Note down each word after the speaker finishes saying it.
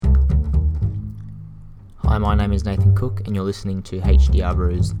Hi, my name is Nathan Cook, and you're listening to HDR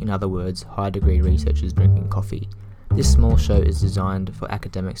Brews, in other words, high degree researchers drinking coffee. This small show is designed for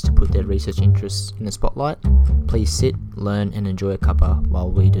academics to put their research interests in the spotlight. Please sit, learn, and enjoy a cuppa while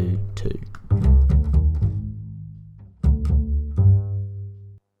we do too.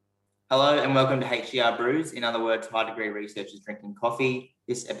 Hello and welcome to HDR Brews, in other words, high degree researchers drinking coffee.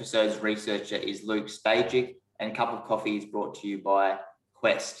 This episode's researcher is Luke Spajic, and a cup of coffee is brought to you by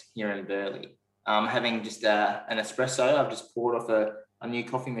Quest here in Burleigh. Having just an espresso, I've just poured off a new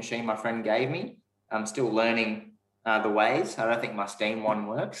coffee machine my friend gave me. I'm still learning the ways. I don't think my steam one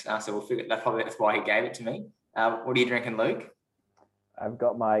works, so we'll figure that's why he gave it to me. What are you drinking, Luke? I've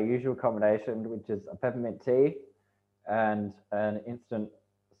got my usual combination, which is a peppermint tea and an instant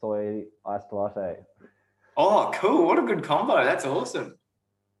soy iced latte. Oh, cool! What a good combo. That's awesome.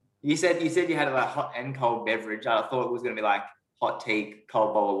 You said you had a hot and cold beverage. I thought it was going to be like hot tea,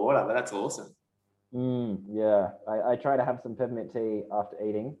 cold bowl of water, but that's awesome. Yeah, I try to have some peppermint tea after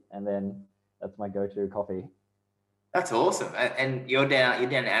eating, and then that's my go-to coffee. That's awesome. And you're down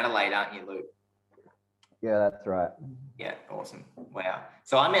in Adelaide, aren't you, Luke? Yeah, that's right. Yeah, awesome. Wow.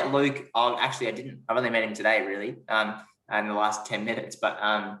 So I met Luke. I've only met him today, really, in the last 10 minutes. But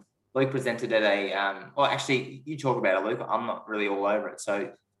Luke presented at actually, you talk about it, Luke. I'm not really all over it.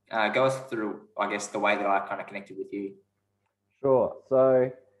 So go us through, I guess, the way that I kind of connected with you. Sure. So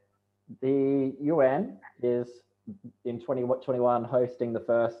the UN is in 2021 hosting the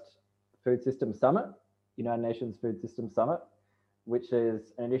first Food Systems Summit, United Nations Food Systems Summit, which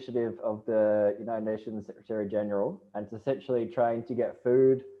is an initiative of the United Nations Secretary General, and it's essentially trying to get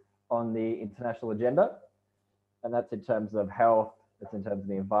food on the international agenda. And that's in terms of health, it's in terms of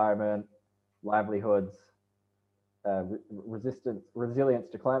the environment, livelihoods, resilience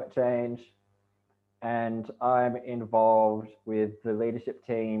to climate change. And I'm involved with the leadership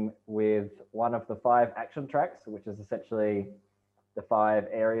team with one of the 5 action tracks, which is essentially the 5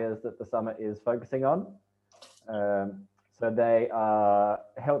 areas that the summit is focusing on. So they are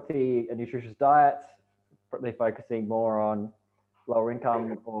healthy and nutritious diets, probably focusing more on lower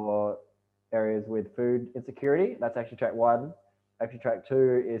income or areas with food insecurity. That's action track 1. Action track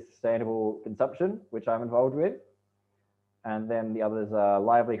 2 is sustainable consumption, which I'm involved with. And then the others are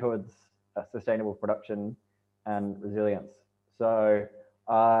livelihoods, sustainable production, and resilience. So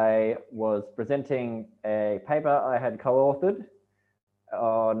I was presenting a paper I had co-authored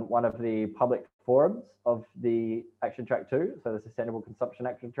on one of the public forums of the Action Track 2, so the Sustainable Consumption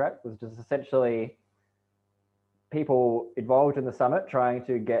Action Track, was just essentially people involved in the summit trying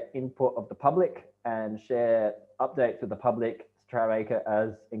to get input of the public and share updates with the public to try to make it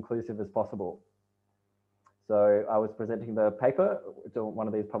as inclusive as possible. So I was presenting the paper to one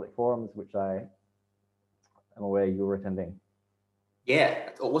of these public forums, which I am aware you were attending. Yeah,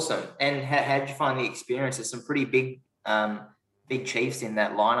 that's awesome. And how did you find the experience? There's some pretty big chiefs in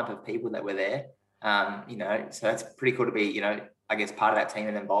that lineup of people that were there. So that's pretty cool to be, I guess, part of that team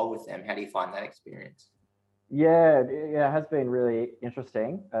and involved with them. How do you find that experience? Yeah, it has been really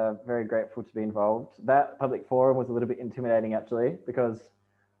interesting. Very grateful to be involved. That public forum was a little bit intimidating, actually, because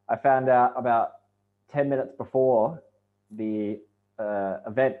I found out about 10 minutes before the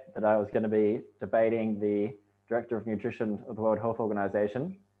event that I was going to be debating the Director of Nutrition of the World Health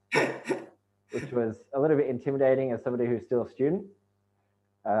Organization, which was a little bit intimidating as somebody who's still a student.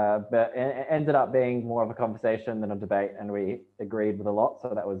 But it ended up being more of a conversation than a debate, and we agreed with a lot,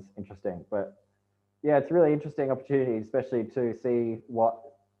 so that was interesting. But yeah, it's a really interesting opportunity, especially to see what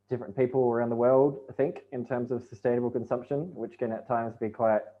different people around the world think in terms of sustainable consumption, which can at times be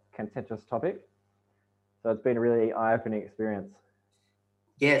quite a contentious topic. So it's been a really eye-opening experience.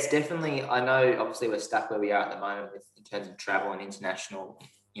 Yeah, it's definitely, I know obviously we're stuck where we are at the moment in terms of travel and international,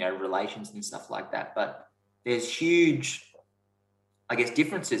 relations and stuff like that. But there's huge, I guess,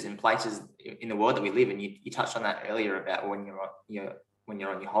 differences in places in the world that we live in. You touched on that earlier about when you're on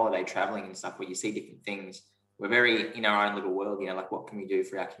your holiday traveling and stuff, where you see different things. We're very in our own little world, like what can we do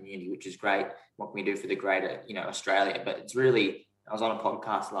for our community, which is great. What can we do for the greater, Australia? But it's really, I was on a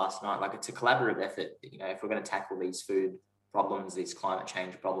podcast last night, like it's a collaborative effort. If we're going to tackle these food problems, these climate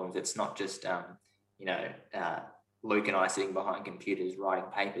change problems, it's not just, Luke and I sitting behind computers writing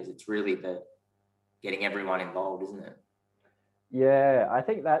papers. It's really the getting everyone involved, isn't it? Yeah, I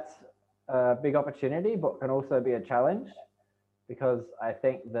think that's a big opportunity, but can also be a challenge, because I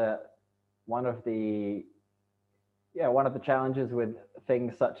think that one of the challenges with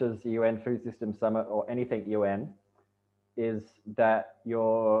things such as the UN Food Systems Summit or anything UN is that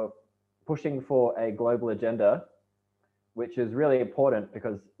you're pushing for a global agenda, which is really important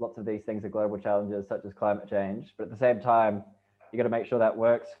because lots of these things are global challenges such as climate change. But at the same time, you got to make sure that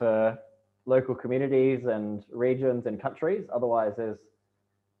works for local communities and regions and countries. Otherwise, there's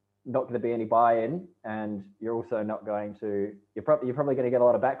not going to be any buy-in, and you're also not going to, you're probably going to get a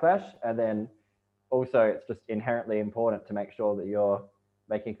lot of backlash. And then also it's just inherently important to make sure that you're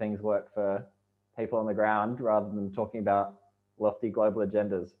making things work for people on the ground rather than talking about lofty global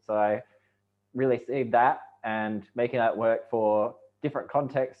agendas. So I really see that, and making that work for different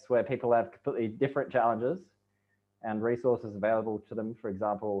contexts where people have completely different challenges and resources available to them. For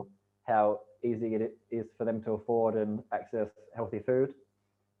example, how easy it is for them to afford and access healthy food,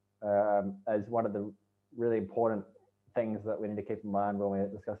 as one of the really important things that we need to keep in mind when we're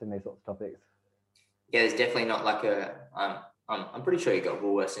discussing these sorts of topics. Yeah, there's definitely not like I'm pretty sure you got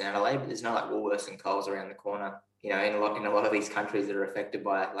Woolworths in Adelaide, but there's no like Woolworths and Coles around the corner. You know, in a lot of these countries that are affected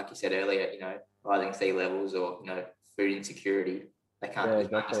by, like you said earlier, you know, rising sea levels or, you know, food insecurity, they can't, Yeah,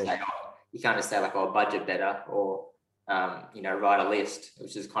 exactly. you can't just say like, oh, budget better, or you know, write a list,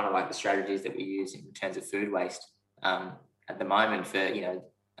 which is kind of like the strategies that we use in terms of food waste at the moment for, you know,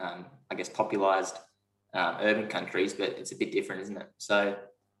 I guess popularized urban countries, but it's a bit different, isn't it? So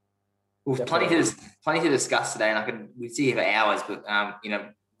we've plenty to discuss today, and we see here for hours, but you know,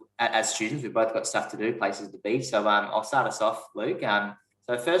 as students, we've both got stuff to do, places to be. So I'll start us off, Luke.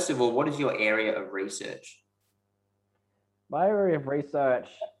 So first of all, what is your area of research? My area of research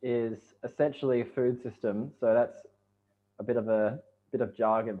is essentially food systems. So that's a bit of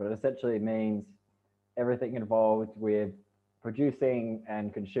jargon, but it essentially means everything involved with producing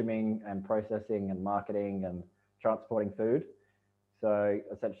and consuming and processing and marketing and transporting food. So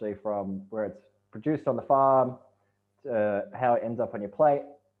essentially from where it's produced on the farm to how it ends up on your plate,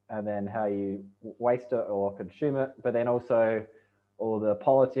 and then how you waste it or consume it, but then also all the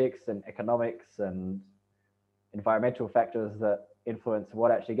politics and economics and environmental factors that influence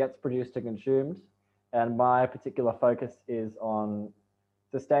what actually gets produced and consumed. And my particular focus is on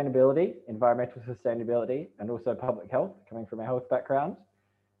sustainability, environmental sustainability, and also public health, coming from a health background.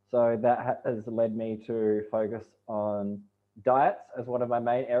 So that has led me to focus on diets as one of my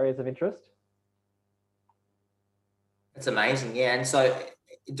main areas of interest. That's amazing, yeah. And so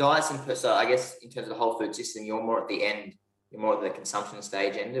diets, and so I guess in terms of the whole food system, you're more at the end, you're more at the consumption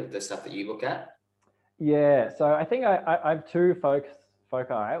stage end of the stuff that you look at. Yeah, so I think I have two foci.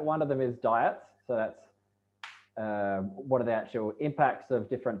 One of them is diets. So that's what are the actual impacts of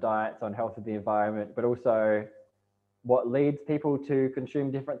different diets on health of the environment, but also what leads people to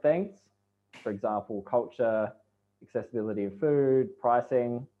consume different things. For example, culture, accessibility of food,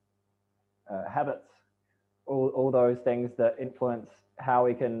 pricing, habits, all those things that influence how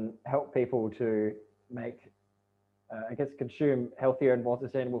we can help people to make, consume healthier and more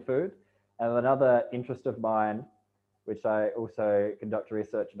sustainable food. And another interest of mine, which I also conduct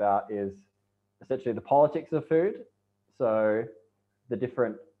research about, is essentially the politics of food. So the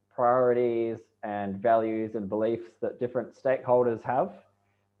different priorities and values and beliefs that different stakeholders have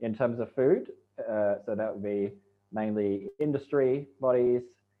in terms of food. So that would be mainly industry bodies,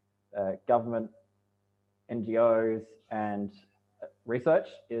 government, NGOs, and research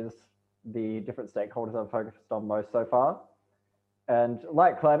is the different stakeholders I've focused on most so far. And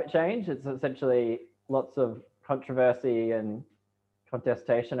like climate change, it's essentially lots of controversy and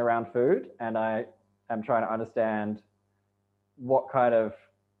contestation around food. And I am trying to understand what kind of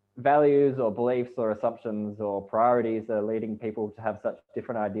values or beliefs or assumptions or priorities are leading people to have such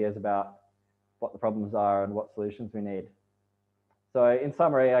different ideas about what the problems are and what solutions we need. So in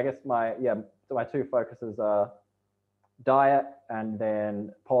summary, I guess my two focuses are diet and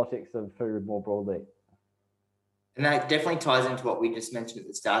then politics of food more broadly. And that definitely ties into what we just mentioned at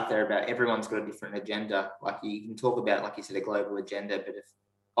the start there about everyone's got a different agenda. Like you can talk about, like you said, a global agenda, but if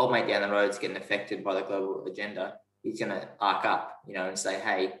old mate down the road is getting affected by the global agenda, he's going to arc up, you know, and say,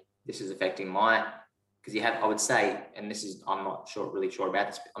 hey, this is affecting my, because you have, I would say, and this is, I'm not really sure about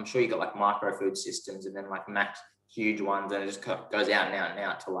this, but I'm sure you got like micro food systems and then like max huge ones, and it just goes out and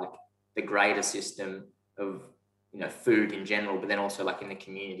out to like the greater system of, you know, food in general, but then also like in the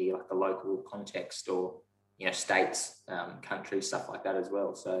community, like the local context or, you know, states, countries, stuff like that as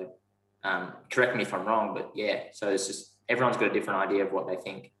well. So correct me if I'm wrong, but yeah, so it's just, everyone's got a different idea of what they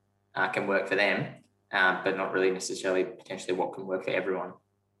think can work for them, but not really necessarily potentially what can work for everyone.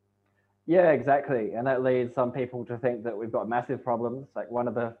 Yeah, exactly. And that leads some people to think that we've got massive problems. Like one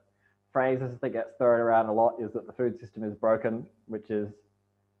of the phrases that gets thrown around a lot is that the food system is broken, which is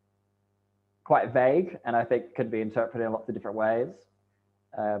quite vague and I think could be interpreted in lots of different ways.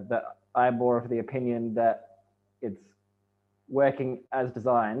 But I'm more of the opinion that it's working as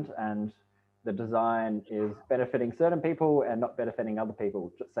designed, and the design is benefiting certain people and not benefiting other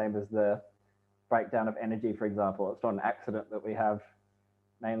people. Just same as the breakdown of energy, for example. It's not an accident that we have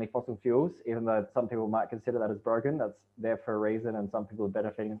mainly fossil fuels, even though some people might consider that as broken. That's there for a reason, and some people are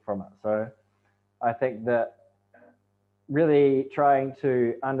benefiting from it. So I think that really trying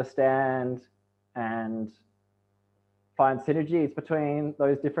to understand and find synergies between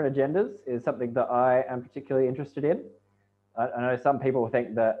those different agendas is something that I am particularly interested in. I know some people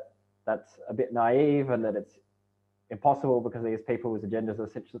think that that's a bit naive and that it's impossible because these people's agendas are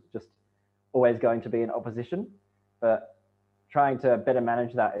essentially just always going to be in opposition. But trying to better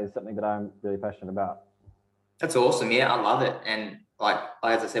manage that is something that I'm really passionate about. That's awesome. Yeah, I love it. And like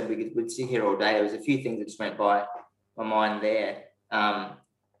as I said, we'd sit here all day. There was a few things that just went by my mind there. But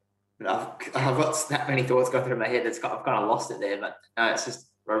I've got that many thoughts going through my head. I've kind of lost it there. But it's just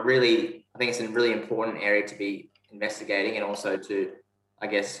I think it's a really important area to be investigating and also to, I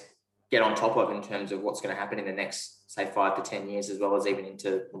guess, get on top of in terms of what's going to happen in the next, say, 5 to 10 years, as well as even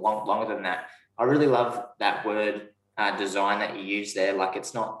into longer than that. I really love that word design that you use there. Like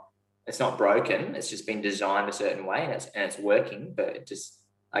it's not broken. It's just been designed a certain way and it's working. But it just,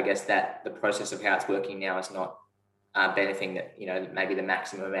 I guess that the process of how it's working now is not benefiting that, maybe the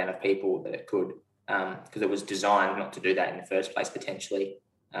maximum amount of people that it could, because it was designed not to do that in the first place potentially.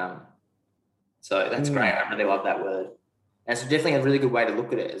 So that's great. I really love that word. And it's definitely a really good way to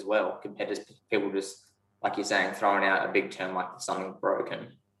look at it as well, compared to people just, like you're saying, throwing out a big term like something broken.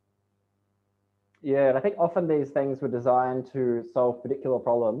 Yeah, and I think often these things were designed to solve particular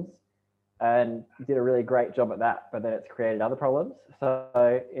problems and did a really great job at that, but then it's created other problems.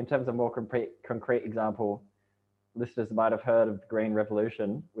 So in terms of more concrete example, listeners might have heard of the Green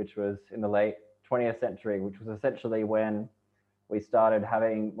Revolution, which was in the late 20th century, which was essentially when we started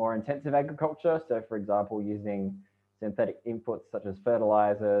having more intensive agriculture. So for example, using synthetic inputs such as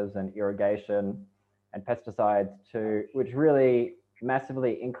fertilizers and irrigation and pesticides which really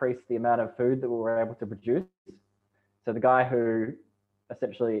massively increased the amount of food that we were able to produce. So the guy who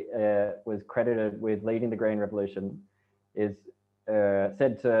essentially was credited with leading the Green Revolution is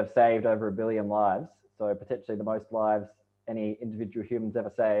said to have saved over 1 billion lives. So potentially the most lives any individual human's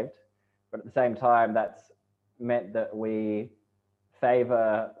ever saved. But at the same time, that's meant that we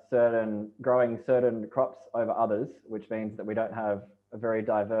favor growing certain crops over others, which means that we don't have a very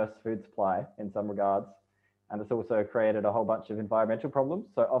diverse food supply in some regards. And it's also created a whole bunch of environmental problems.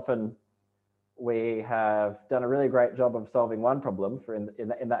 So often we have done a really great job of solving one problem, for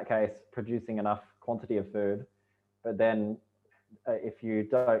in that case, producing enough quantity of food. But then if you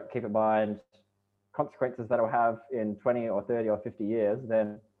don't keep in mind consequences that will have in 20 or 30 or 50 years,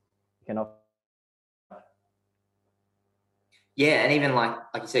 then you cannot. Yeah, and even like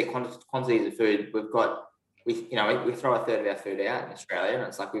you said, quantities of food, we throw a third of our food out in Australia, and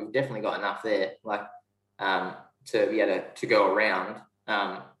it's like we've definitely got enough there, like to be able to go around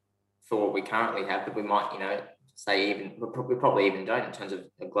for what we currently have. But we might, say we probably even don't in terms of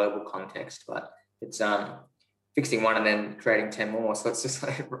a global context. But it's fixing one and then creating 10 more. So it's just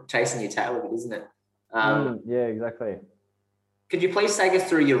like chasing your tail a bit, isn't it? Yeah, exactly. Could you please take us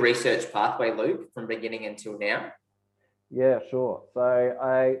through your research pathway, Luke, from beginning until now? Yeah, sure. So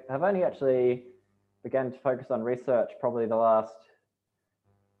I have only actually began to focus on research probably the last,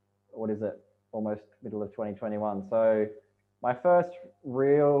 almost middle of 2021. So my first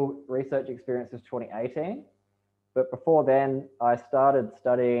real research experience was 2018. But before then, I started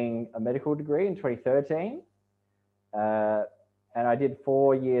studying a medical degree in 2013. And I did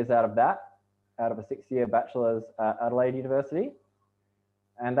 4 years out of that, out of a 6-year bachelor's at Adelaide University.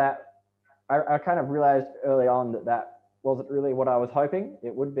 And that I kind of realized early on that wasn't really what I was hoping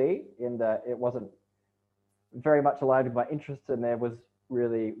it would be, in that it wasn't very much aligned with my interests, and there was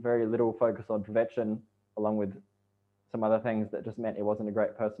really very little focus on prevention, along with some other things that just meant it wasn't a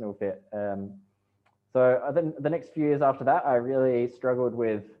great personal fit. So then the next few years after that, I really struggled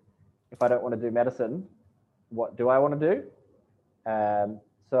with, if I don't want to do medicine, what do I want to do?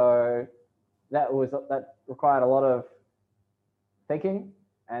 So that required a lot of thinking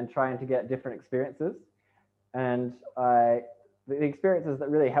and trying to get different experiences. And the experiences that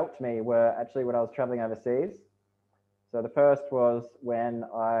really helped me were actually when I was traveling overseas. So the first was when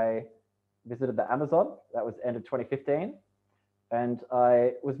I visited the Amazon. That was end of 2015. And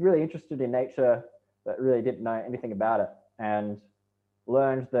I was really interested in nature, but really didn't know anything about it, and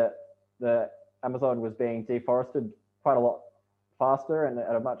learned that the Amazon was being deforested quite a lot faster and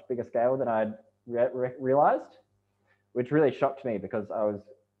at a much bigger scale than I'd realized, which really shocked me because I was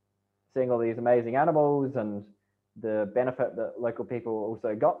seeing all these amazing animals and the benefit that local people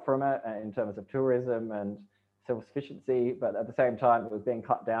also got from it in terms of tourism and self-sufficiency, but at the same time, it was being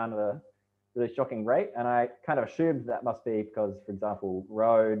cut down at a really shocking rate. And I kind of assumed that must be because, for example,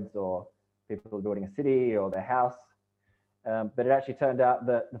 roads or people building a city or their house. But it actually turned out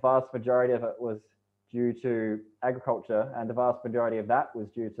that the vast majority of it was due to agriculture, and the vast majority of that was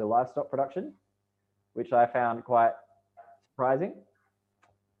due to livestock production, which I found quite surprising.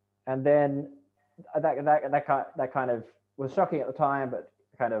 And then that kind of was shocking at the time, but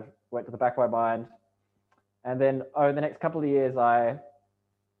kind of went to the back of my mind. And then over the next couple of years, I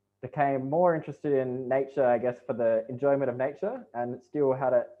became more interested in nature, I guess, for the enjoyment of nature, and still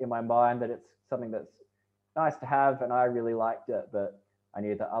had it in my mind that it's something that's nice to have, and I really liked it, but I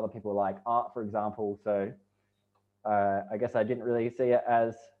knew that other people like art, for example. So I guess I didn't really see it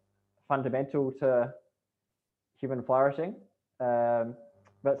as fundamental to human flourishing.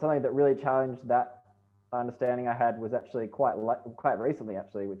 But something that really challenged that understanding I had was actually quite recently,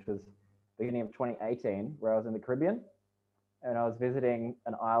 actually, which was beginning of 2018, where I was in the Caribbean, and I was visiting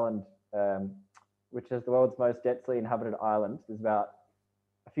an island, which is the world's most densely inhabited island. There's about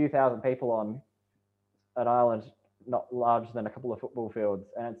a few thousand people on an island not larger than a couple of football fields,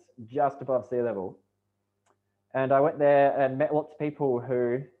 and it's just above sea level. And I went there and met lots of people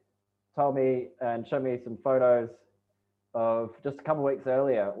who told me and showed me some photos of just a couple of weeks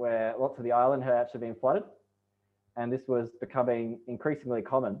earlier where lots of the island had actually been flooded. And this was becoming increasingly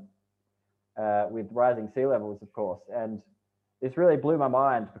common with rising sea levels, of course. And this really blew my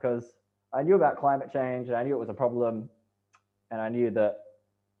mind because I knew about climate change and I knew it was a problem. And I knew that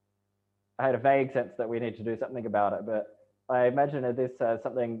I had a vague sense that we need to do something about it. But I imagined this as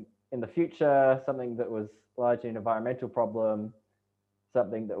something in the future, something that was largely an environmental problem,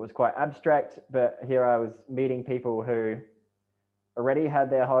 something that was quite abstract. But here I was meeting people who already had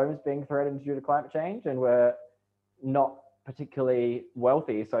their homes being threatened due to climate change and were not particularly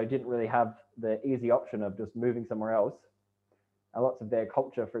wealthy, so didn't really have the easy option of just moving somewhere else. And lots of their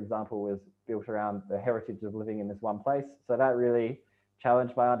culture, for example, was built around the heritage of living in this one place. So that really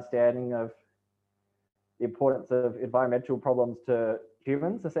challenged my understanding of the importance of environmental problems to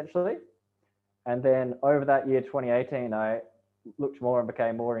humans, essentially. And then over that year, 2018, I looked more and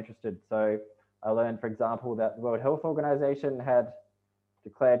became more interested. So I learned, for example, that the World Health Organization had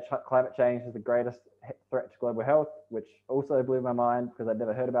declared climate change as the greatest threat to global health, which also blew my mind because I'd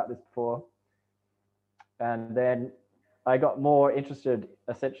never heard about this before. And then I got more interested,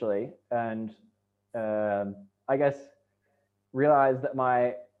 essentially, and I guess realized that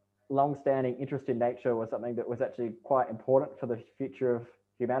my long-standing interest in nature was something that was actually quite important for the future of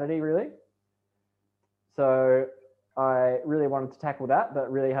humanity, really. So I really wanted to tackle that, but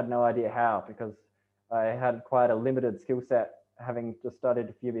really had no idea how, because I had quite a limited skill set, having just studied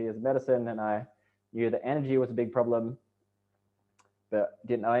a few years of medicine, and I knew that energy was a big problem, but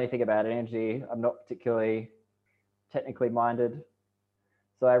didn't know anything about energy. I'm not particularly technically minded.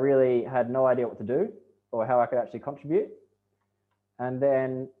 So I really had no idea what to do or how I could actually contribute. And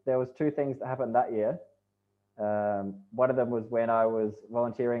then there was two things that happened that year. One of them was when I was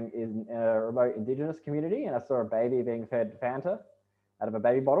volunteering in a remote Indigenous community, and I saw a baby being fed Fanta out of a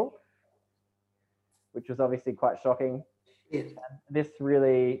baby bottle, which was obviously quite shocking. Yeah. This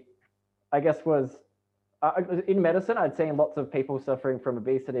really, I guess, was in medicine, I'd seen lots of people suffering from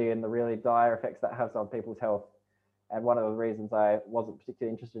obesity and the really dire effects that has on people's health. And one of the reasons I wasn't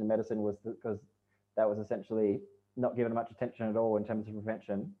particularly interested in medicine was because that was essentially not given much attention at all in terms of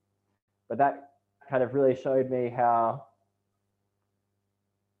prevention. But that kind of really showed me how,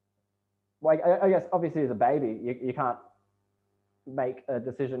 like, I guess obviously as a baby, you can't make a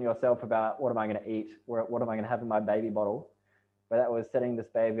decision yourself about what am I going to eat, or what am I going to have in my baby bottle. But that was setting this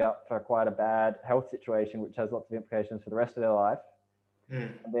baby up for quite a bad health situation, which has lots of implications for the rest of their life.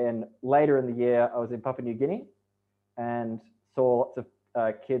 And then later in the year, I was in Papua New Guinea and saw lots of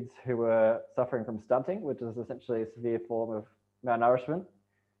kids who were suffering from stunting, which is essentially a severe form of malnourishment.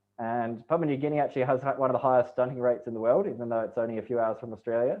 And Papua New Guinea actually has one of the highest stunting rates in the world, even though it's only a few hours from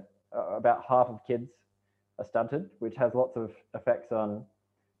Australia. About half of kids are stunted, which has lots of effects on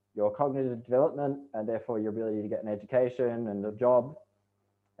your cognitive development and therefore your ability to get an education and a job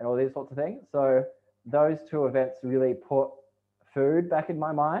and all these sorts of things. So those two events really put food back in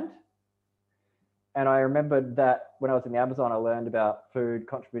my mind. And I remembered that when I was in the Amazon, I learned about food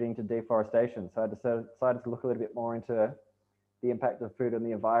contributing to deforestation. So I decided to look a little bit more into the impact of food on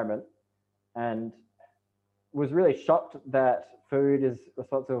the environment, and was really shocked that food is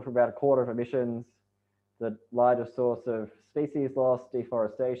responsible for about a quarter of emissions, the largest source of species loss,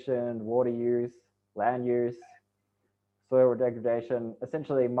 deforestation, water use, land use, soil degradation.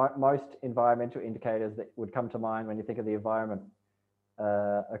 Essentially, most environmental indicators that would come to mind when you think of the environment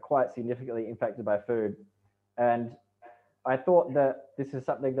are quite significantly impacted by food. And I thought that this is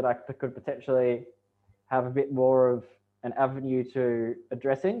something that I could potentially have a bit more of an avenue to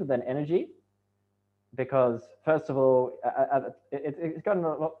addressing than energy. because first of all, it's gotten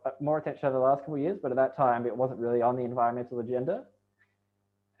a lot more attention over the last couple of years, but at that time it wasn't really on the environmental agenda.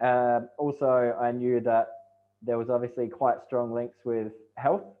 Also, I knew that there was obviously quite strong links with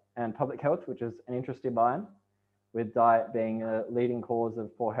health and public health, which is an interest in mine, with diet being a leading cause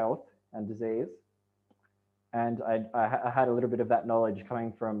of poor health and disease. And I had a little bit of that knowledge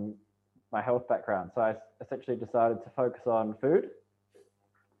coming from my health background. So I essentially decided to focus on food.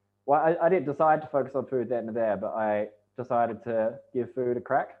 Well, I didn't decide to focus on food then and there, but I decided to give food a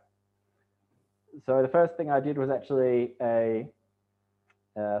crack. So the first thing I did was actually a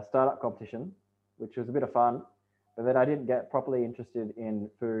startup competition, which was a bit of fun. But then I didn't get properly interested in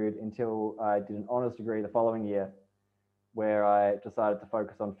food until I did an honours degree the following year, where I decided to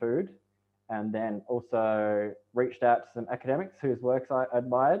focus on food, and then also reached out to some academics whose works I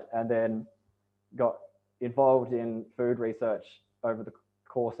admired, and then got involved in food research over the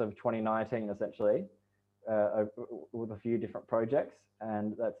course of 2019, essentially, with a few different projects,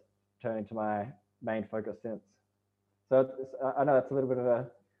 and that's turned into my main focus since. So I know that's a little bit of a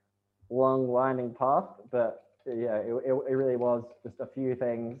long winding path, but yeah, it really was just a few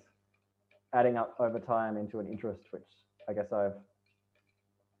things adding up over time into an interest, which I guess I've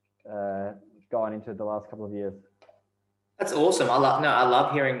gone into the last couple of years. That's awesome. I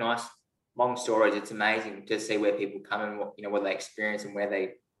love hearing nice long stories. It's amazing to see where people come and what they experience and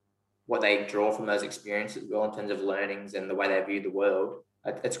what they draw from those experiences, well, in terms of learnings and the way they view the world.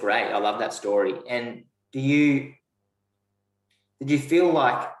 It's great. I love that story. And did you feel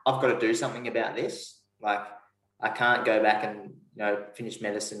like I've got to do something about this? Like, I can't go back and finish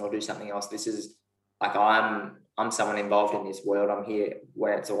medicine or do something else. This is like, I'm someone involved in this world. I'm here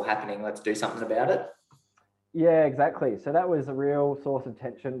where it's all happening. Let's do something about it. Yeah, exactly. So that was a real source of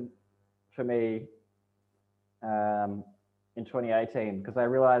tension for me in 2018, because I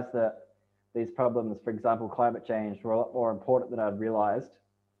realized that these problems, for example, climate change, were a lot more important than I'd realized,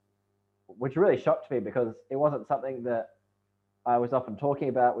 which really shocked me because it wasn't something that I was often talking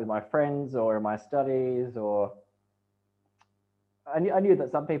about with my friends or in my studies, or I knew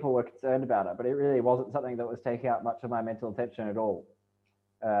that some people were concerned about it, but it really wasn't something that was taking up much of my mental attention at all.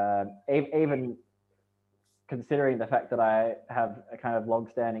 Even considering the fact that I have a kind of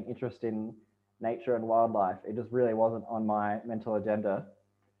long-standing interest in nature and wildlife, it just really wasn't on my mental agenda.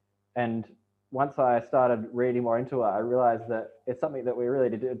 And once I started reading more into it, I realized that it's something that we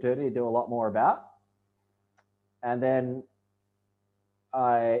really do a lot more about. And then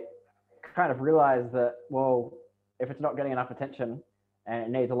I kind of realized that, well, if it's not getting enough attention and it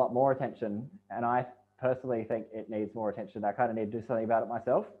needs a lot more attention, and I personally think it needs more attention, I kind of need to do something about it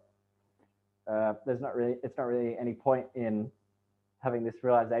myself. It's not really any point in having this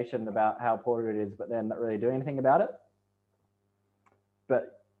realization about how important it is, but then not really doing anything about it.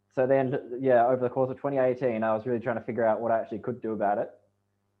 But so then, yeah, over the course of 2018, I was really trying to figure out what I actually could do about it,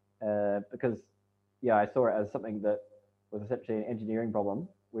 because, yeah, I saw it as something that was essentially an engineering problem,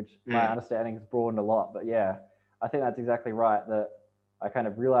 which my understanding has broadened a lot. But yeah, I think that's exactly right, that I kind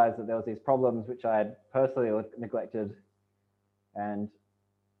of realized that there was these problems which I had personally neglected, and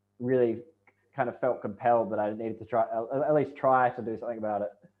really kind of felt compelled that I needed to at least try to do something about it.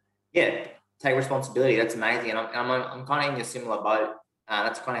 Yeah, take responsibility. That's amazing. And I'm kind of in a similar boat.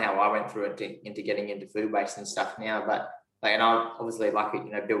 That's kind of how I went through it into getting into food waste and stuff now. But and I obviously, like,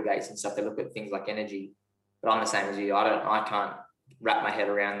 Bill Gates and stuff, they look at things like energy. But I'm the same as you. I can't wrap my head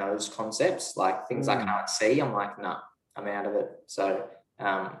around those concepts, like things I can't see. I'm like, no, I'm out of it. So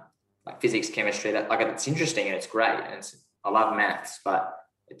like physics, chemistry, that, like, it's interesting and it's great, and I love maths, but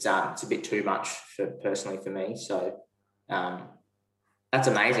it's a bit too much personally for me. So that's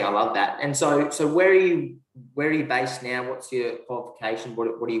amazing. I love that. And so where are you based now? What's your qualification? What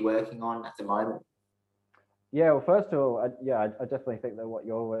are you working on at the moment? Yeah, well, first of all, I definitely think that what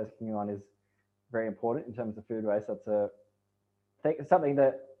you're working on is very important in terms of food waste. That's something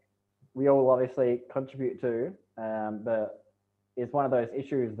that we all obviously contribute to, but it's one of those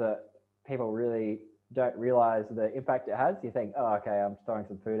issues that people really don't realize the impact it has. You think, oh, okay, I'm throwing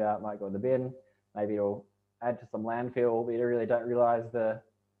some food out, might go in the bin, maybe it'll add to some landfill, but you really don't realize the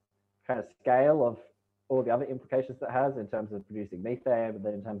kind of scale of all the other implications that has in terms of producing methane, but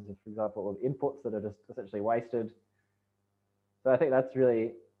then in terms of, for example, all the inputs that are just essentially wasted. So I think that's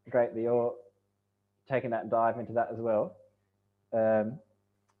really great that you're taking that and dive into that as well. So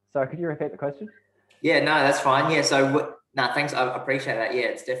could you repeat the question? Yeah, no, that's fine. Yeah, so no, thanks. I appreciate that. Yeah,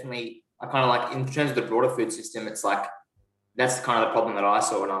 it's definitely, I kind of like, in terms of the broader food system, it's like, that's kind of the problem that I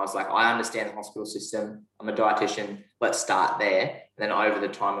saw. And I was like, I understand the hospital system. I'm a dietitian. Let's start there. And then over the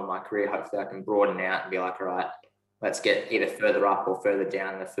time of my career, hopefully I can broaden out and be like, all right, let's get either further up or further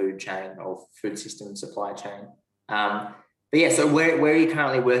down the food chain or food system supply chain. But yeah, so where are you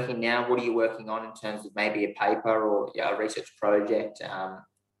currently working now? What are you working on in terms of maybe a paper or a research project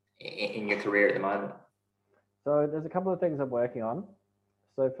in your career at the moment? So there's a couple of things I'm working on.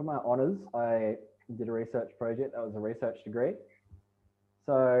 So for my honours, I did a research project that was a research degree.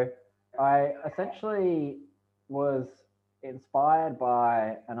 So I essentially was inspired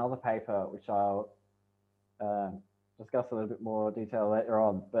by another paper, which I'll discuss a little bit more detail later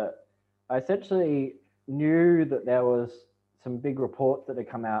on. But I essentially knew that there was some big reports that had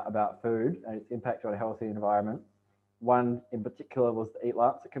come out about food and its impact on a healthy environment. One in particular was the Eat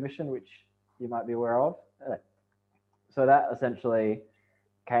Lancet Commission, which you might be aware of. So that essentially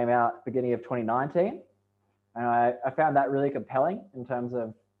came out beginning of 2019. And I found that really compelling in terms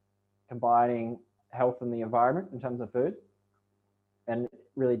of combining health and the environment in terms of food and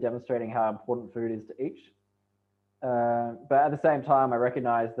really demonstrating how important food is to each. But at the same time, I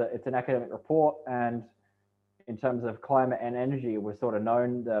recognize that it's an academic report, and in terms of climate and energy, we're sort of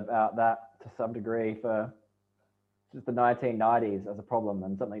known about that to some degree for just the 1990s as a problem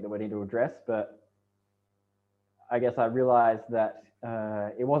and something that we need to address. But I guess I realized that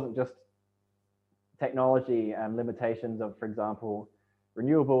it wasn't just technology and limitations of, for example,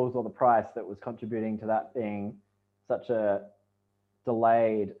 renewables or the price that was contributing to that being such a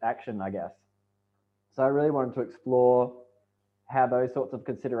delayed action, I guess. So I really wanted to explore how those sorts of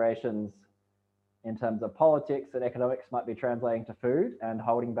considerations in terms of politics and economics might be translating to food and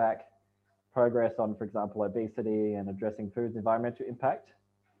holding back progress on, for example, obesity and addressing food's environmental impact.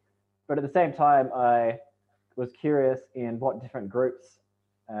 But at the same time, I was curious in what different groups,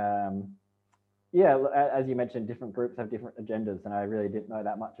 as you mentioned, different groups have different agendas, and I really didn't know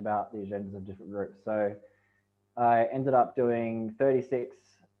that much about the agendas of different groups. So I ended up doing 36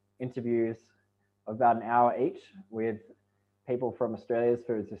 interviews of about an hour each with people from Australia's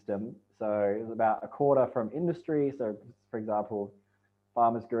food system. So it was about a quarter from industry. So for example,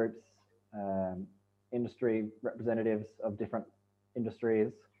 farmers groups, industry representatives of different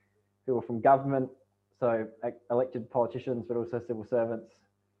industries, people from government, so elected politicians, but also civil servants,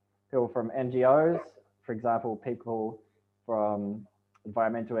 people from NGOs, for example, people from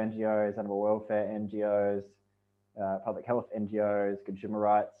environmental NGOs, animal welfare NGOs, public health NGOs, consumer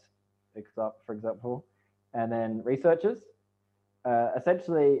rights, for example, and then researchers,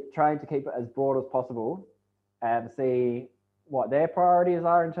 essentially trying to keep it as broad as possible and see what their priorities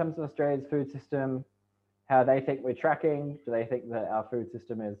are in terms of Australia's food system, how they think we're tracking. Do they think that our food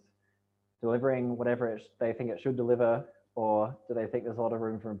system is delivering whatever they think it should deliver, or do they think there's a lot of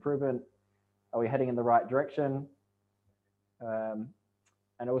room for improvement? Are we heading in the right direction?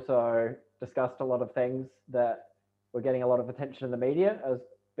 And also discussed a lot of things that were getting a lot of attention in the media as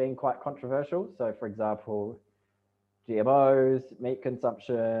being quite controversial. So for example, GMOs, meat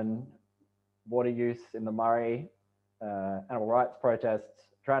consumption, water use in the Murray, animal rights protests,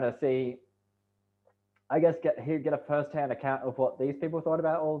 trying to see, I guess, get a first-hand account of what these people thought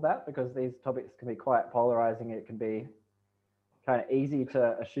about all of that, because these topics can be quite polarizing. It can be kind of easy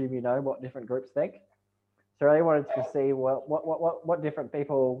to assume you know what different groups think. So I really wanted to see what different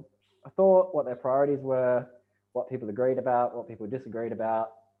people thought, what their priorities were, what people agreed about, what people disagreed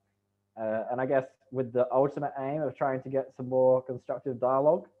about. And I guess with the ultimate aim of trying to get some more constructive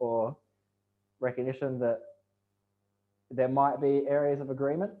dialogue or recognition that there might be areas of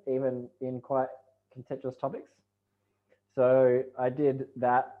agreement, even in quite contentious topics. So I did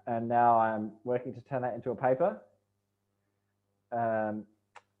that, and now I'm working to turn that into a paper. I'm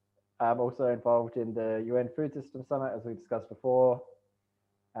also involved in the UN Food System Summit, as we discussed before,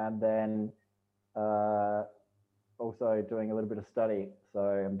 and then also doing a little bit of study. So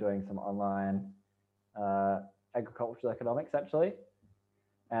I'm doing some online agricultural economics, actually,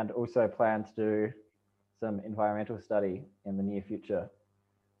 and also plan to do some environmental study in the near future.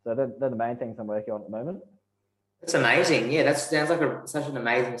 So they're the main things I'm working on at the moment. That's amazing. Yeah, that sounds like such an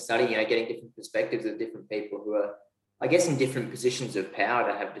amazing study, getting different perspectives of different people who are, I guess, in different positions of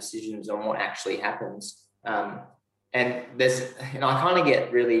power to have decisions on what actually happens. And I kind of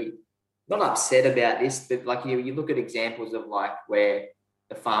get really not upset about this, but like, you look at examples of like where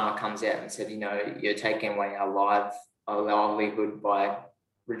the farmer comes out and said, you're taking away our livelihood by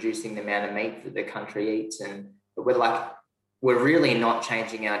reducing the amount of meat that the country eats. But we're really not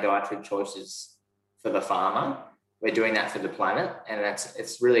changing our dietary choices for the farmer. We're doing that for the planet. And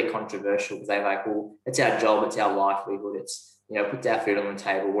it's really controversial because they're like, well, it's our job, it's our livelihood, it's, puts our food on the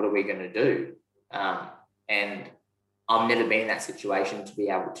table, what are we going to do? And I've never been in that situation to be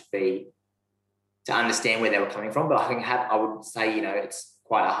able to understand where they were coming from. But I would say, it's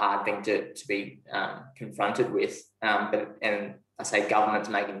quite a hard thing to be confronted with. And I say governments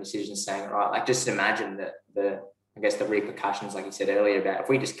making decisions saying, right, like just imagine the repercussions, like you said earlier, about if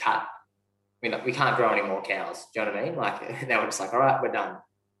we just cut, we can't grow any more cows. Do you know what I mean? Like they were just like, all right, we're done.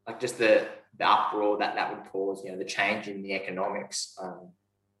 Like just the uproar that would cause, the change in the economics,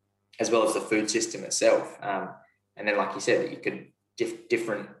 as well as the food system itself. And then, like you said, that you could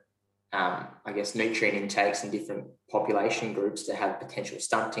different, nutrient intakes and different population groups to have potential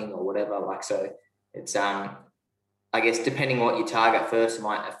stunting or whatever. Like, so it's, depending on what you target first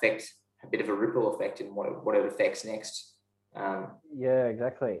might affect a bit of a ripple effect in what it affects next. Yeah,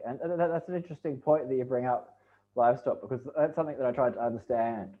 exactly. And that's an interesting point that you bring up, livestock, because that's something that I tried to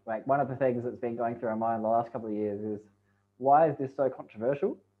understand. Like, one of the things that's been going through our mind the last couple of years is, why is this so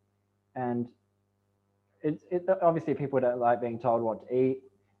controversial? And it obviously people don't like being told what to eat,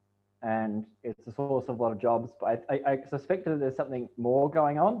 and it's a source of a lot of jobs. But I suspect that there's something more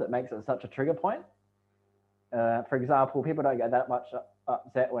going on that makes it such a trigger point. For example, people don't get that much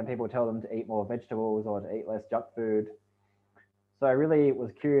upset when people tell them to eat more vegetables or to eat less junk food. So I really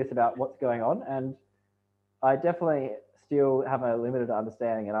was curious about what's going on, and I definitely still have a limited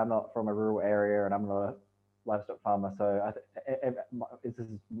understanding, and I'm not from a rural area and I'm not a livestock farmer. So this is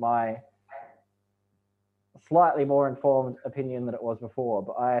my slightly more informed opinion than it was before.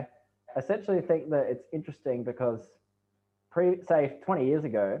 But I essentially think that it's interesting because say 20 years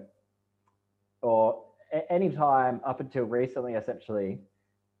ago, or any time up until recently, essentially,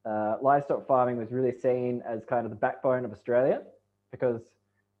 livestock farming was really seen as kind of the backbone of Australia, because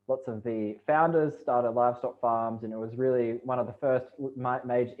lots of the founders started livestock farms, and it was really one of the first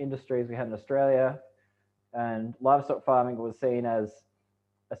major industries we had in Australia. And livestock farming was seen as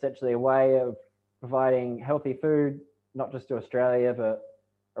essentially a way of providing healthy food, not just to Australia, but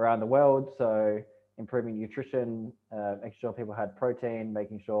around the world. So improving nutrition, making sure people had protein,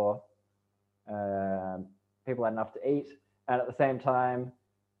 making sure people had enough to eat. And at the same time,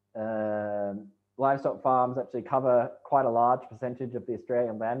 livestock farms actually cover quite a large percentage of the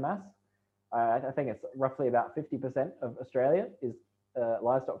Australian landmass. I think it's roughly about 50% of Australia is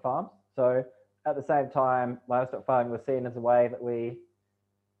livestock farms. So at the same time, livestock farming was seen as a way that we,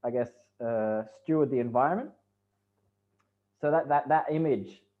 steward the environment. So that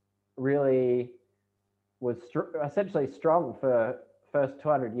image really was essentially strong for first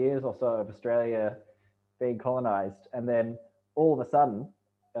 200 years or so of Australia being colonized. And then all of a sudden,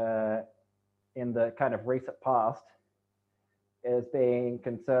 in the kind of recent past, there's been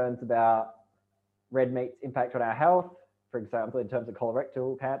concerns about red meat's impact on our health, for example, in terms of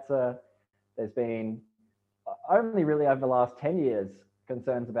colorectal cancer. There's been only really over the last 10 years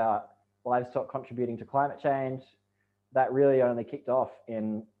concerns about livestock contributing to climate change. That really only kicked off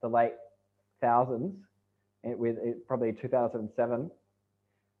in the late thousands, with probably 2007.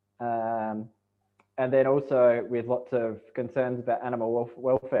 And then also with lots of concerns about animal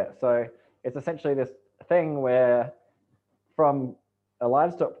welfare. So it's essentially this thing where, from a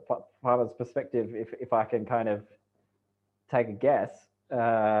livestock farmer's perspective, if I can kind of take a guess,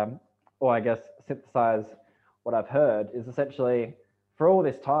 or I guess synthesize what I've heard, is essentially for all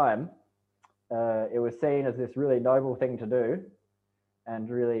this time, it was seen as this really noble thing to do, and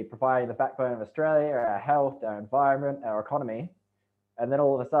really providing the backbone of Australia, our health, our environment, our economy. And then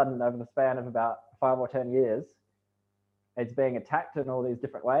all of a sudden, over the span of about 5 or 10 years, it's being attacked in all these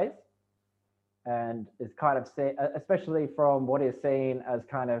different ways. And it's kind of seen, especially from what is seen as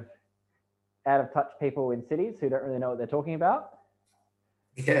kind of out of touch people in cities who don't really know what they're talking about.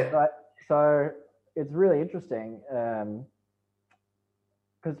 Yeah. So it's really interesting,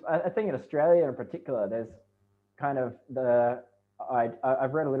 because I think in Australia in particular, there's kind of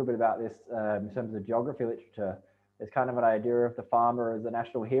I've read a little bit about this in terms of geography literature. There's kind of an idea of the farmer as a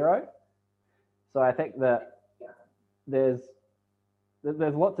national hero. So I think that there's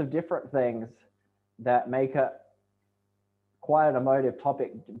lots of different things that make it quite an emotive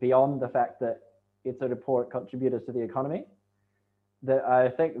topic beyond the fact that it's an important contributor to the economy. That I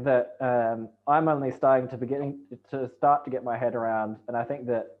think that I'm only starting to start to get my head around. And I think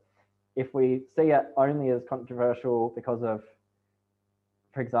that if we see it only as controversial because of,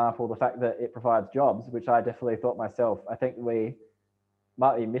 for example, the fact that it provides jobs, which I definitely thought myself, I think we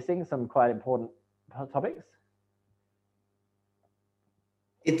might be missing some quite important topics.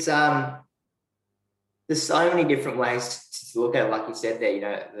 It's there's so many different ways to look at it, like you said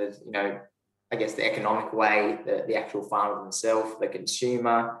there. There's I guess the economic way, the actual farmer themselves, the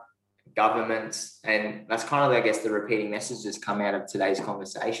consumer, governments, and that's kind of, I guess, the repeating messages come out of today's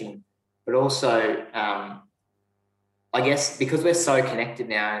conversation. But also, I guess because we're so connected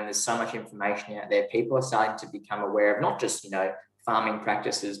now and there's so much information out there, people are starting to become aware of not just, farming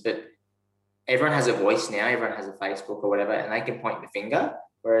practices, but everyone has a voice now, everyone has a Facebook or whatever, and they can point the finger.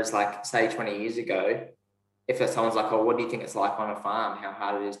 Whereas like say 20 years ago, if someone's like, oh, what do you think it's like on a farm? How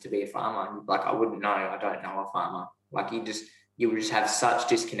hard it is to be a farmer? Like, I wouldn't know. I don't know a farmer. Like you would just have such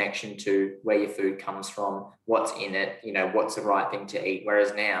disconnection to where your food comes from, what's in it, what's the right thing to eat.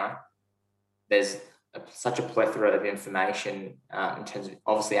 Whereas now there's such a plethora of information in terms of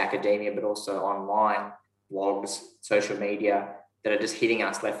obviously academia, but also online, blogs, social media that are just hitting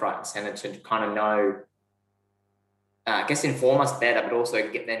us left, right, and center to kind of know, I guess, inform us better, but also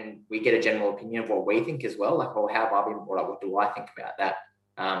then we get a general opinion of what we think as well. Like, well, how have I been brought up? What do I think about that?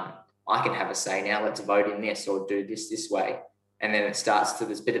 I can have a say now. Let's vote in this or do this way. And then it starts to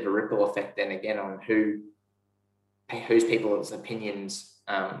this bit of a ripple effect then again on whose people's opinions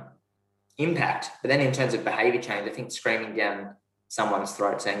impact. But then in terms of behavior change, I think screaming down someone's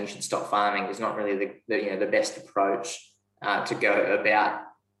throat saying you should stop farming is not really the best approach to go about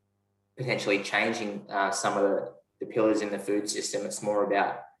potentially changing some of the pillars in the food system. It's more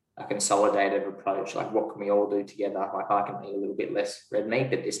about a consolidative approach. Like, what can we all do together? Like, I can eat a little bit less red meat,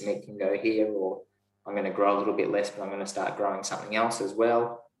 but this meat can go here, or I'm going to grow a little bit less, but I'm going to start growing something else as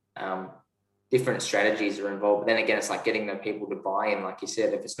well. Different strategies are involved. But then again, it's like getting the people to buy in. Like you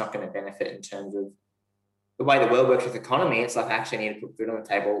said, if it's not going to benefit in terms of the way the world works with economy, it's like I actually need to put food on the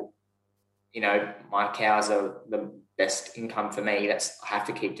table. My cows are the best income for me. I have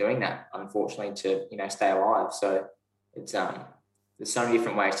to keep doing that, unfortunately, to stay alive. So it's there's so many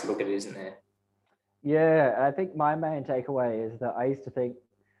different ways to look at it, isn't there? Yeah, I think my main takeaway is that I used to think,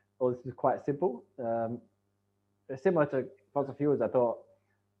 well, this is quite simple. Similar to fossil fuels, I thought,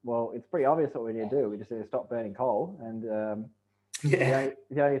 well, it's pretty obvious what we need to do. We just need to stop burning coal. And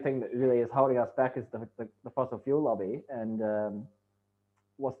the only thing that really is holding us back is the fossil fuel lobby. And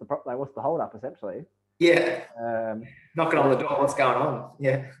what's the hold up essentially? Yeah. Knocking on the door. What's going on?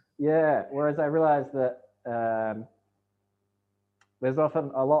 Yeah. Yeah. Whereas I realized that there's often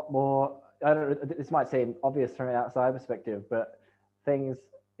a lot more. This might seem obvious from an outside perspective, but things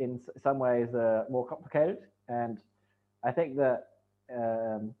in some ways are more complicated. And I think that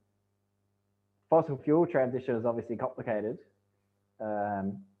fossil fuel transition is obviously complicated,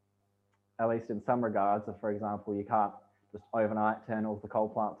 at least in some regards. So for example, you can't just overnight turn all the coal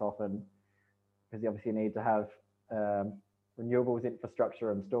plants off, and because you obviously need to have renewables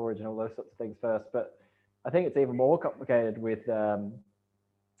infrastructure and storage and all those sorts of things first. But I think it's even more complicated with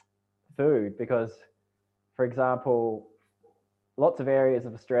food, because, for example, lots of areas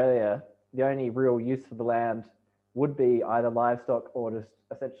of Australia, the only real use for the land would be either livestock or just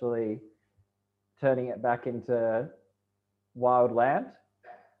essentially turning it back into wild land,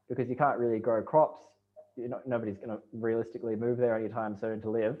 because you can't really grow crops. Nobody's going to realistically move there anytime soon to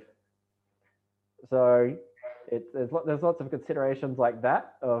live. So there's lots of considerations like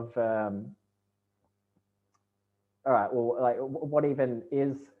that of, all right, well, like, what even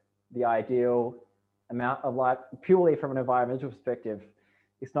is the ideal amount of life purely from an environmental perspective?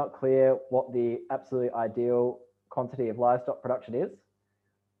 It's not clear what the absolute ideal quantity of livestock production is,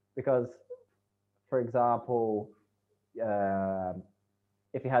 because, for example,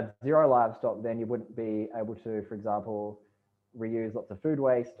 if you had zero livestock, then you wouldn't be able to, for example, reuse lots of food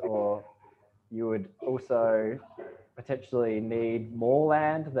waste, or you would also potentially need more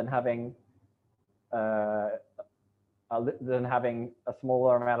land than having a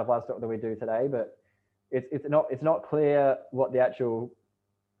smaller amount of livestock than we do today. But it's not clear what the actual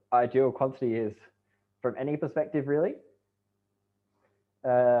ideal quantity is from any perspective, really.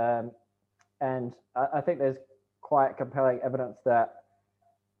 And I think there's quite compelling evidence that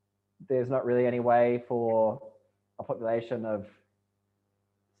there's not really any way for a population of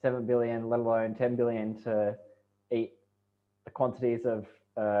 7 billion, let alone 10 billion, to eat the quantities of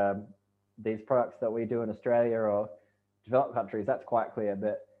these products that we do in Australia or developed countries. That's quite clear.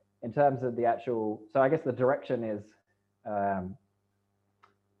 But in terms of the actual, so I guess the direction is not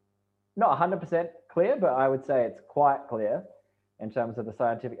 100% clear, but I would say it's quite clear in terms of the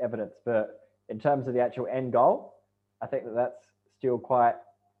scientific evidence. But in terms of the actual end goal, I think that that's still quite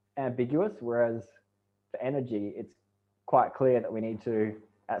ambiguous, whereas for energy, it's quite clear that we need to,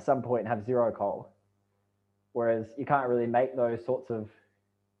 at some point, have zero coal. Whereas you can't really make those sorts of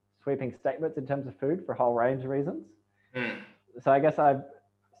sweeping statements in terms of food for a whole range of reasons. So I guess I've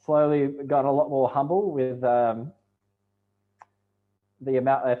slowly gotten a lot more humble with the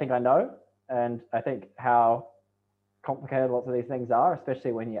amount I think I know, and I think how complicated lots of these things are,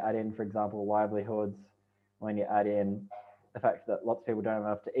 especially when you add in, for example, livelihoods, when you add in the fact that lots of people don't have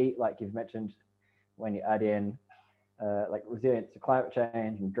enough to eat, like you've mentioned, when you add in like resilience to climate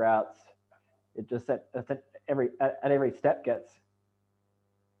change and droughts. It just at every step gets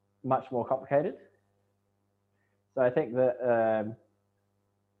much more complicated. So I think that,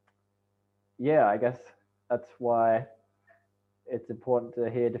 yeah, I guess that's why it's important to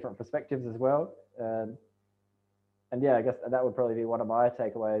hear different perspectives as well. And yeah, I guess that would probably be one of my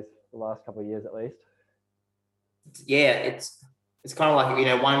takeaways the last couple of years at least. Yeah, it's kind of like, you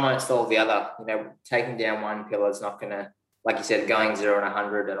know, one won't solve the other. You know, taking down one pillar is not going to, like you said, going 0 and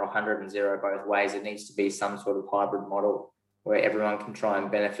 100 or 100 and 0 both ways. It needs to be some sort of hybrid model where everyone can try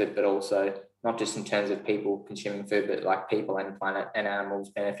and benefit, but also not just in terms of people consuming food, but like people and planet and animals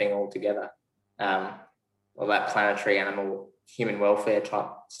benefiting all together. Or that planetary animal human welfare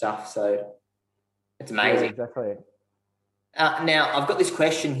type stuff. So it's amazing. Yeah, exactly. Now, I've got this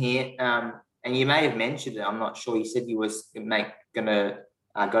question here, and you may have mentioned it. I'm not sure. You said you was going to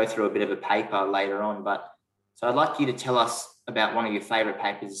go through a bit of a paper later on, but so I'd like you to tell us about one of your favourite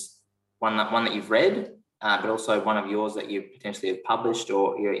papers, one that you've read, but also one of yours that you potentially have published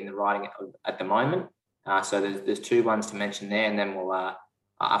or you're in the writing at the moment. So there's two ones to mention there, and then we'll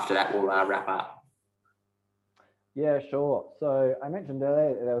after that we'll wrap up. Yeah, sure. So I mentioned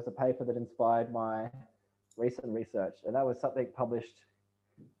earlier there was a paper that inspired my recent research, and that was something published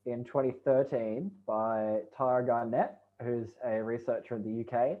in 2013 by Tara Garnett, who's a researcher in the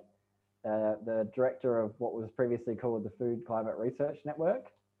UK, the director of what was previously called the Food Climate Research Network.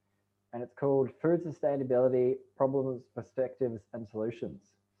 And it's called Food Sustainability, Problems, Perspectives and Solutions.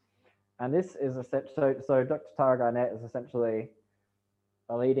 And this is so Dr. Tara Garnett is essentially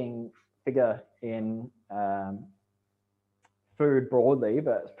a leading figure in food broadly,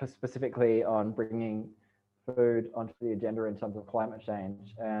 but specifically on bringing food onto the agenda in terms of climate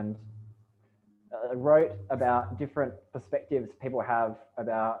change, and wrote about different perspectives people have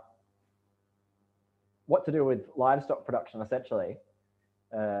about what to do with livestock production, essentially.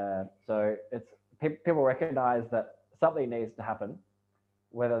 So it's people recognize that something needs to happen,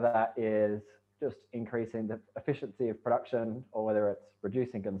 whether that is just increasing the efficiency of production or whether it's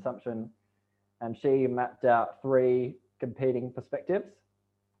reducing consumption. And she mapped out 3 competing perspectives.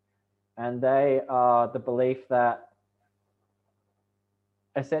 And they are the belief that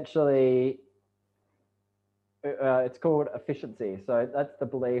essentially it's called efficiency. So that's the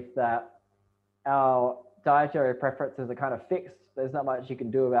belief that our dietary preferences are kind of fixed. There's not much you can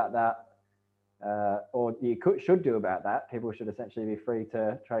do about that, or you should do about that. People should essentially be free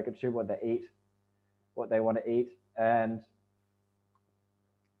to try to consume what they want to eat. And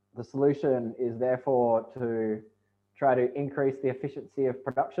the solution is therefore to try to increase the efficiency of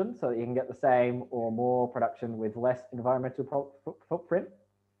production so that you can get the same or more production with less environmental footprint.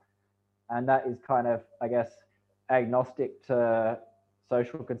 And that is kind of, I guess, agnostic to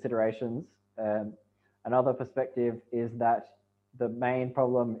social considerations. Another perspective is that the main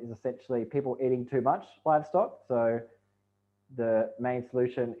problem is essentially people eating too much livestock. So the main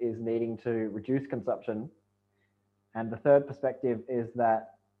solution is needing to reduce consumption. And the third perspective is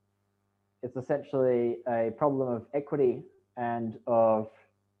that it's essentially a problem of equity and of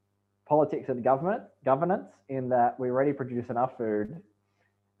politics and governance, in that we already produce enough food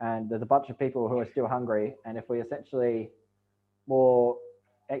and there's a bunch of people who are still hungry. And if we essentially more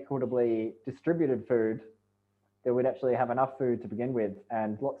equitably distributed food, then we'd actually have enough food to begin with.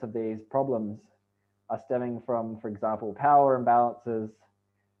 And lots of these problems are stemming from, for example, power imbalances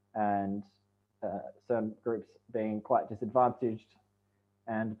and certain groups being quite disadvantaged.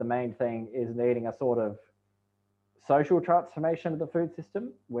 And the main thing is needing a sort of social transformation of the food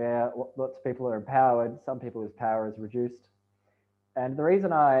system where lots of people are empowered, some people's power is reduced. And the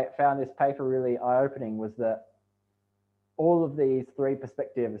reason I found this paper really eye-opening was that all of these 3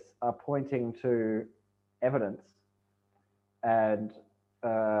 perspectives are pointing to evidence and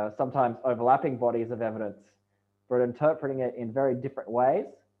sometimes overlapping bodies of evidence, but interpreting it in very different ways.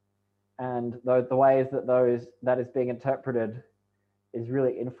 And the ways that is being interpreted is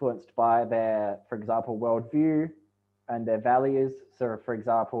really influenced by their, for example, worldview and their values. So, for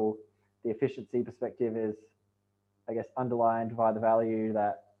example, the efficiency perspective is, I guess, underlined by the value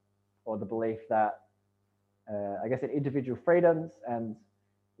that, or the belief that, I guess, in individual freedoms and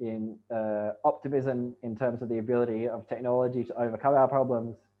in optimism in terms of the ability of technology to overcome our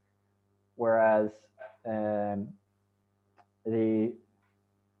problems, whereas the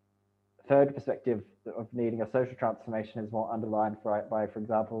third perspective of needing a social transformation is more underlined by, for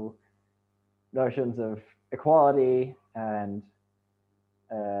example, notions of equality and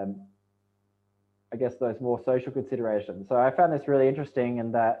I guess those more social considerations. So I found this really interesting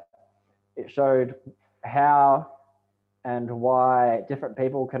in that it showed how and why different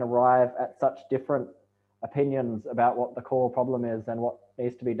people can arrive at such different opinions about what the core problem is and what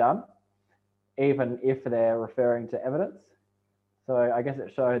needs to be done, even if they're referring to evidence. So I guess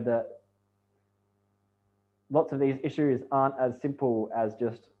it showed that lots of these issues aren't as simple as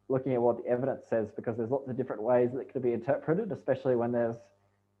just looking at what the evidence says, because there's lots of different ways that it could be interpreted, especially when there's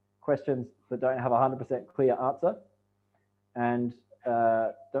questions that don't have a 100% clear answer. And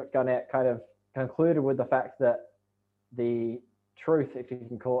Garnett kind of concluded with the fact that the truth, if you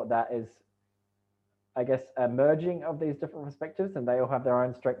can call it that, is, I guess, a merging of these different perspectives, and they all have their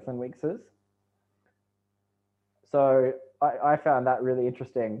own strengths and weaknesses. So I found that really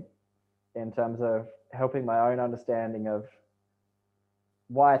interesting in terms of helping my own understanding of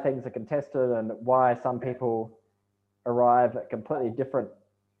why things are contested and why some people arrive at completely different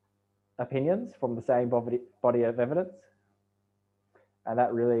opinions from the same body of evidence. And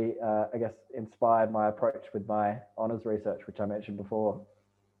that really, I guess, inspired my approach with my honours research, which I mentioned before.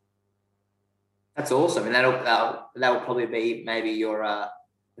 That's awesome. And that'll probably be maybe your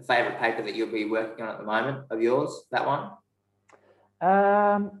the favourite paper that you'll be working on at the moment of yours, that one?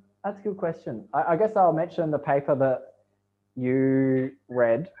 That's a good question. I guess I'll mention the paper that you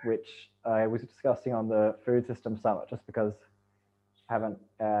read, which I was discussing on the Food System Summit, just because I haven't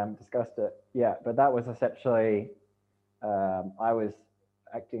discussed it yet. But that was essentially, I was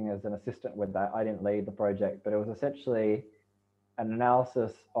acting as an assistant with that. I didn't lead the project, but it was essentially an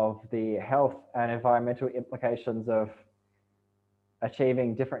analysis of the health and environmental implications of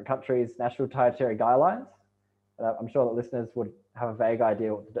achieving different countries' national dietary guidelines. I'm sure that listeners would have a vague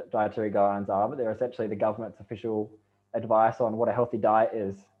idea what the dietary guidelines are, but they're essentially the government's official advice on what a healthy diet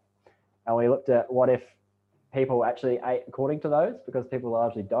is. And we looked at what if people actually ate according to those, because people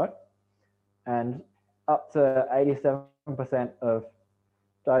largely don't. And up to 87% of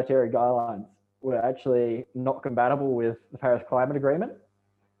dietary guidelines were actually not compatible with the Paris Climate Agreement,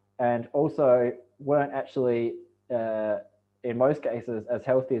 and also weren't actually, in most cases, as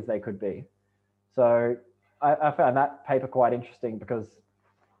healthy as they could be. So I found that paper quite interesting, because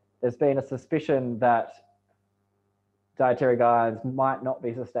there's been a suspicion that dietary guidelines might not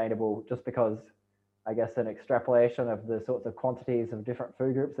be sustainable, just because, I guess, an extrapolation of the sorts of quantities of different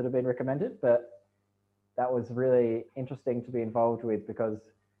food groups that have been recommended. But that was really interesting to be involved with, because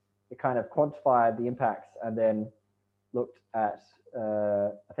it kind of quantified the impacts and then looked at,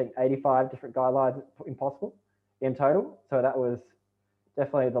 I think, 85 different guidelines in total. So that was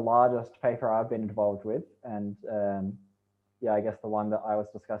definitely the largest paper I've been involved with. And yeah, I guess the one that I was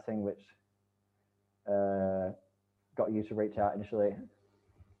discussing, which got you to reach out initially.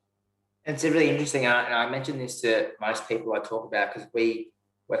 It's really interesting. And I mention this to most people I talk about, because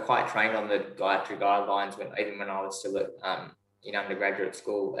we're quite trained on the dietary guidelines, even when I was still at in undergraduate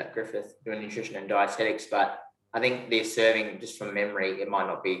school at Griffith doing nutrition and dietetics. But I think they're serving, just from memory, it might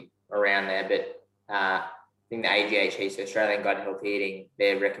not be around there, but I think the AGHE, so Australian Guide to Healthy Eating,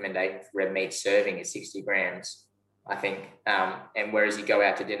 their recommendation for red meat serving is 60 grams, I think. And whereas you go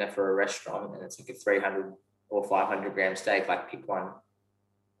out to dinner for a restaurant and it's like a 300 or 500 gram steak, like pick one,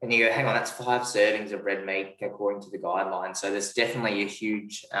 and you go, hang on, that's 5 servings of red meat according to the guidelines. So there's definitely a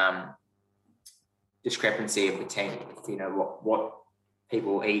huge discrepancy of what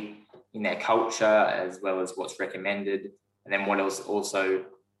people eat in their culture, as well as what's recommended, and then what else also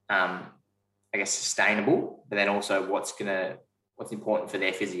I guess sustainable, but then also what's important for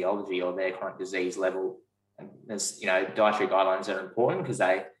their physiology or their chronic disease level. And there's, dietary guidelines are important because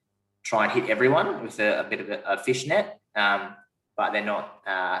they try and hit everyone with a bit of a fishnet, but they're not,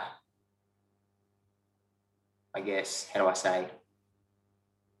 I guess, how do I say?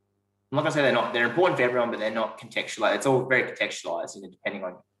 I'm not going to say they're important for everyone, but they're not contextualized. It's all very contextualized, depending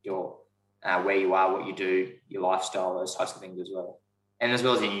on your where you are, what you do, your lifestyle, those types of things as well. And as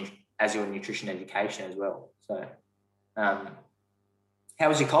well as your nutrition education as well. So how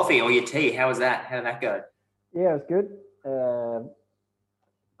was your coffee or your tea? How was that? How did that go? Yeah, it was good.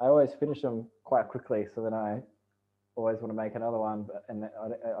 I always finish them quite quickly, so then I always want to make another one, and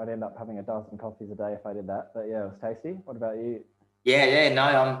I'd end up having a dozen coffees a day if I did that. But yeah, it was tasty. What about you? Yeah, no,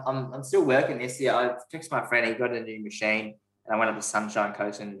 I'm still working this. Yeah, I texted my friend, he got a new machine, and I went up to Sunshine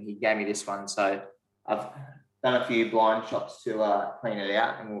Coast and he gave me this one. So I've done a few blind shots to clean it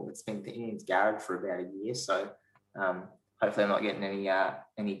out, and it's been in his garage for about a year. So hopefully I'm not getting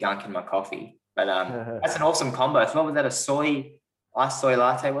any gunk in my coffee. But that's an awesome combo. So what was that, iced soy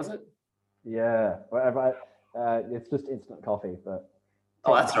latte, was it? Yeah, it's just instant coffee, but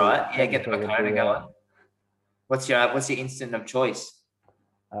oh, that's right. Yeah, get the Moccona going. What's your instant of choice?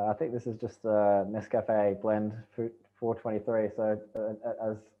 I think this is just a Nescafe blend 423. So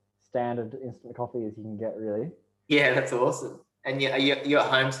as standard instant coffee as you can get, really. Yeah, that's awesome. And are you at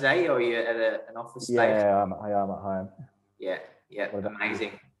home today, or are you at an office space? Yeah, I am at home. Yeah,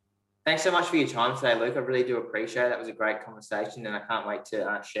 amazing. Thanks so much for your time today, Luke. I really do appreciate it. That was a great conversation, and I can't wait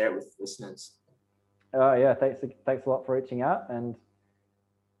to share it with listeners. Yeah, thanks a lot for reaching out, and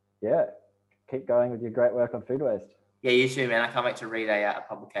yeah, keep going with your great work on food waste. Yeah, you too, man. I can't wait to read a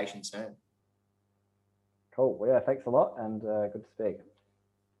publication soon. Cool. Well, yeah, thanks a lot, and good to speak.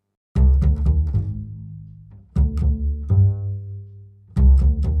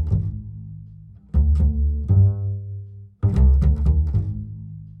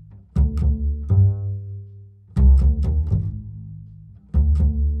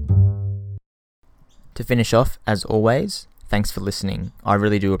 To finish off, as always, thanks for listening. I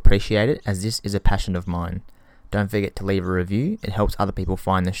really do appreciate it, as this is a passion of mine. Don't forget to leave a review, it helps other people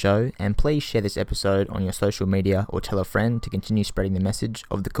find the show, and please share this episode on your social media or tell a friend to continue spreading the message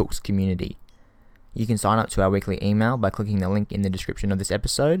of the Cooks community. You can sign up to our weekly email by clicking the link in the description of this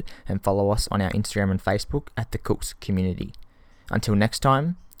episode and follow us on our Instagram and Facebook at the Cooks community. Until next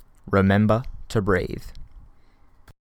time, remember to breathe.